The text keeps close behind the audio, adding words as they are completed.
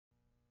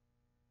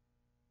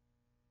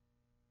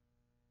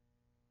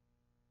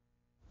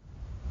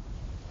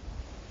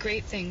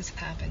Great things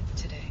happened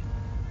today.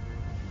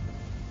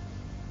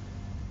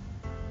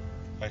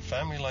 My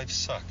family life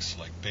sucks,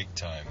 like big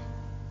time.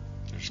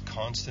 There's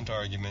constant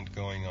argument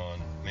going on,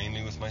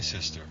 mainly with my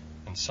sister,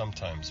 and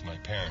sometimes my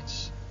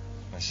parents.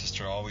 My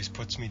sister always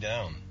puts me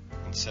down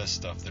and says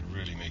stuff that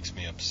really makes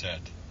me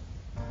upset.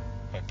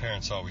 My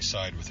parents always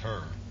side with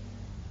her,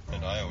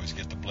 and I always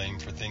get the blame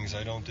for things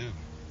I don't do.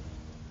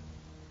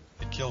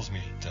 It kills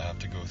me to have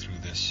to go through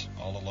this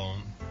all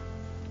alone,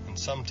 and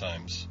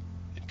sometimes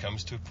it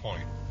comes to a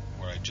point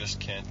where I just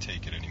can't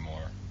take it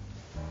anymore.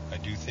 I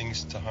do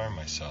things to harm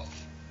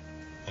myself,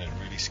 and it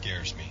really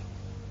scares me.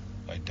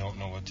 I don't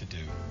know what to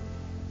do.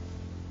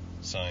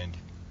 Signed,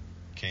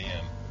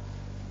 KM,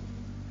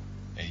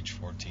 age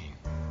 14.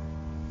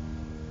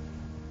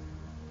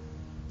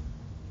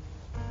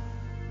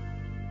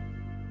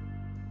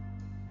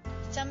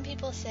 Some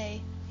people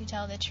say you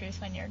tell the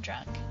truth when you're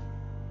drunk.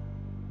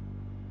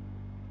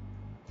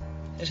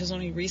 It has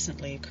only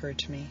recently occurred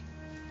to me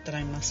that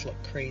I must look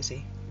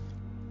crazy.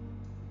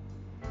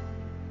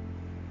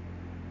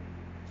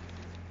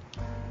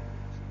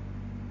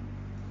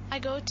 I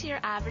go to your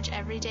average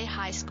everyday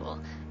high school,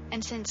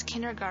 and since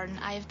kindergarten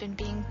I have been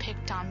being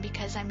picked on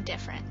because I'm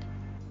different.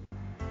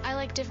 I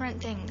like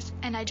different things,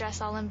 and I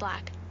dress all in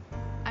black.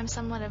 I'm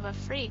somewhat of a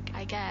freak,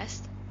 I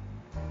guess.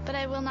 But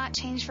I will not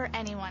change for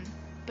anyone.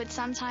 But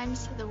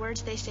sometimes the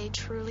words they say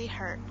truly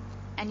hurt,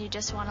 and you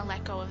just want to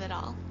let go of it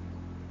all.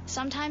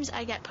 Sometimes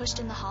I get pushed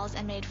in the halls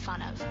and made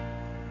fun of.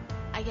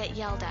 I get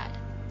yelled at.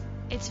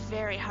 It's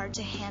very hard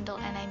to handle,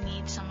 and I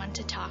need someone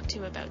to talk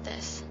to about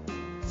this.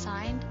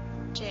 Signed,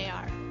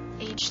 JR,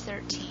 age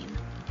 13.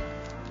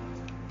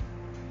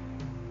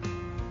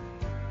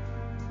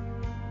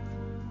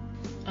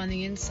 On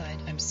the inside,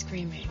 I'm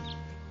screaming.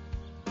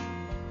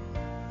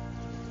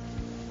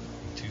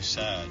 Too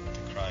sad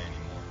to cry anymore.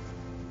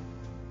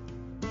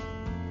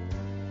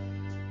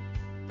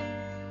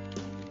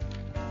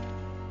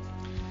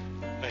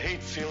 I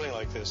hate feeling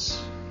like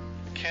this.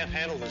 I can't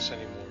handle this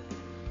anymore.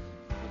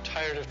 I'm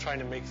tired of trying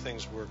to make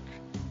things work.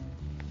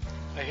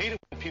 I hate it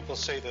when people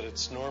say that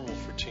it's normal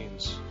for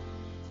teens.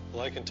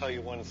 Well, I can tell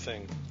you one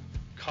thing.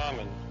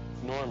 Common,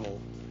 normal,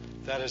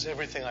 that is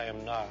everything I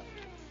am not.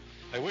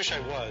 I wish I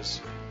was,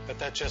 but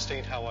that just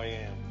ain't how I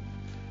am.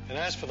 And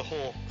as for the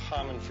whole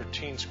common for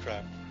teens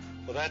crap,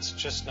 well, that's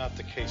just not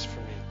the case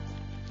for me.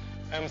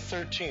 I'm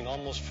 13,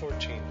 almost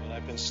 14, and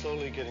I've been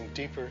slowly getting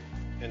deeper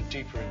and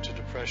deeper into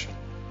depression.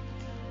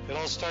 It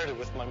all started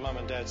with my mom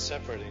and dad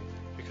separating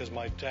because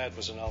my dad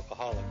was an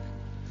alcoholic.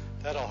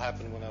 That all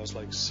happened when I was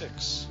like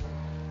 6.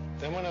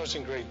 Then when I was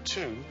in grade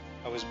 2,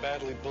 I was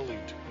badly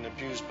bullied and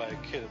abused by a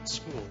kid at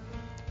school.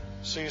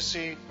 So you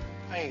see,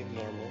 I ain't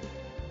normal,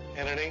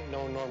 and it ain't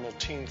no normal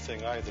teen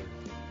thing either.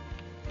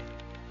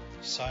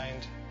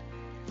 Signed,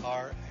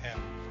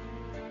 RM.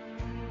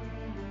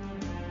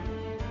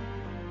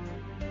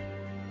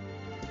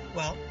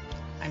 Well,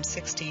 I'm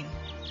 16,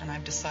 and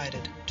I've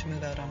decided to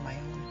move out on my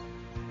own.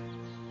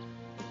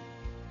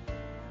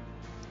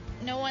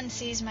 No one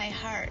sees my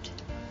heart.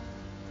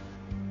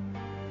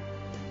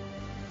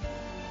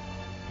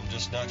 I'm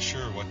just not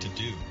sure what to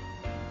do.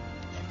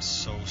 I'm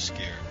so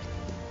scared.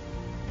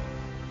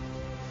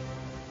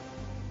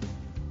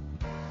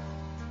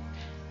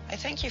 I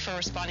thank you for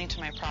responding to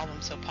my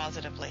problem so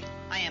positively.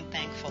 I am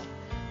thankful.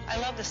 I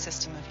love the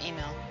system of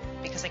email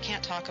because I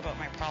can't talk about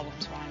my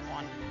problems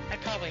one-on-one.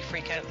 I'd probably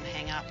freak out and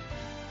hang up.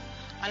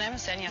 On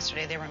MSN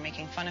yesterday, they were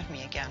making fun of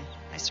me again.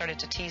 I started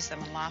to tease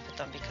them and laugh at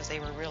them because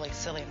they were really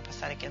silly and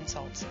pathetic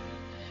insults.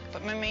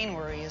 But my main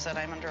worry is that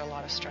I'm under a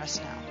lot of stress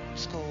now,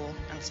 school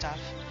and stuff.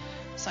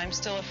 So I'm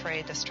still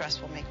afraid the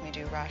stress will make me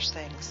do rash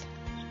things.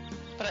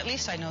 But at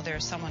least I know there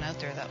is someone out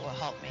there that will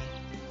help me.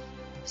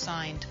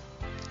 Signed,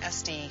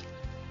 SD,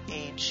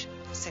 age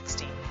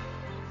 16.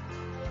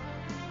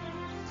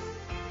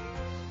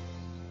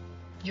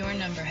 Your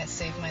number has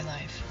saved my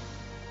life.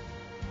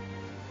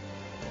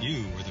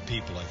 You were the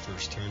people I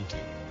first turned to.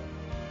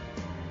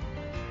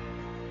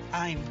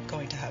 I'm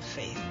going to have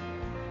faith.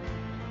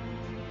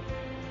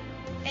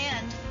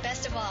 And,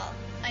 best of all,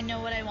 I know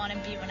what I want to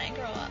be when I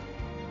grow up.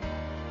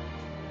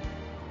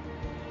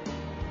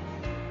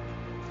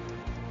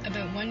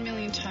 About 1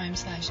 million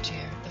times last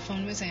year, the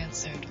phone was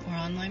answered or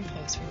online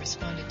posts were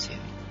responded to.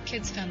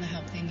 Kids found the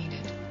help they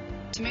needed.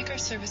 To make our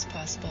service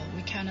possible,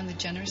 we count on the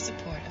generous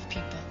support of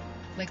people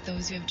like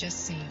those you have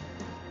just seen.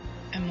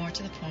 And more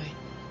to the point,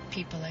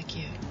 people like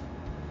you.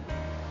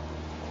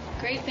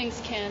 Great things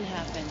can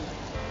happen,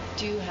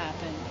 do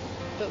happen,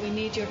 but we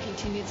need your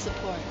continued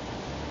support.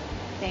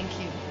 Thank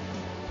you.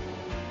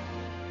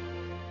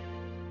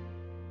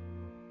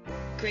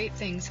 Great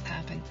things have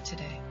happened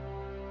today.